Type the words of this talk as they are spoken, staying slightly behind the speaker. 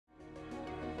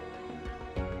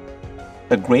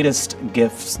The greatest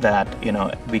gifts that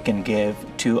we can give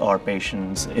to our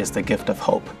patients is the gift of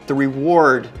hope. The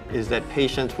reward is that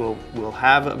patients will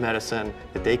have a medicine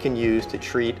that they can use to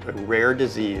treat a rare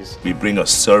disease. We bring a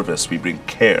service, we bring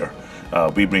care,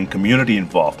 we bring community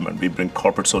involvement, we bring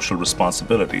corporate social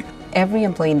responsibility. Every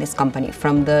employee in this company,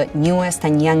 from the newest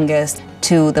and youngest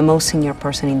to the most senior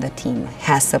person in the team,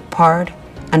 has a part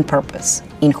and purpose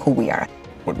in who we are.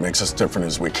 What makes us different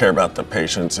is we care about the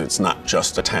patients. It's not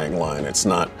just a tagline. It's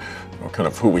not kind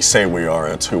of who we say we are,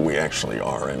 it's who we actually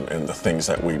are and the things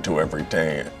that we do every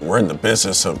day. We're in the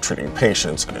business of treating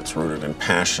patients, and it's rooted in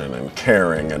passion and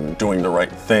caring and doing the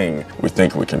right thing. We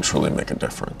think we can truly make a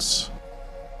difference.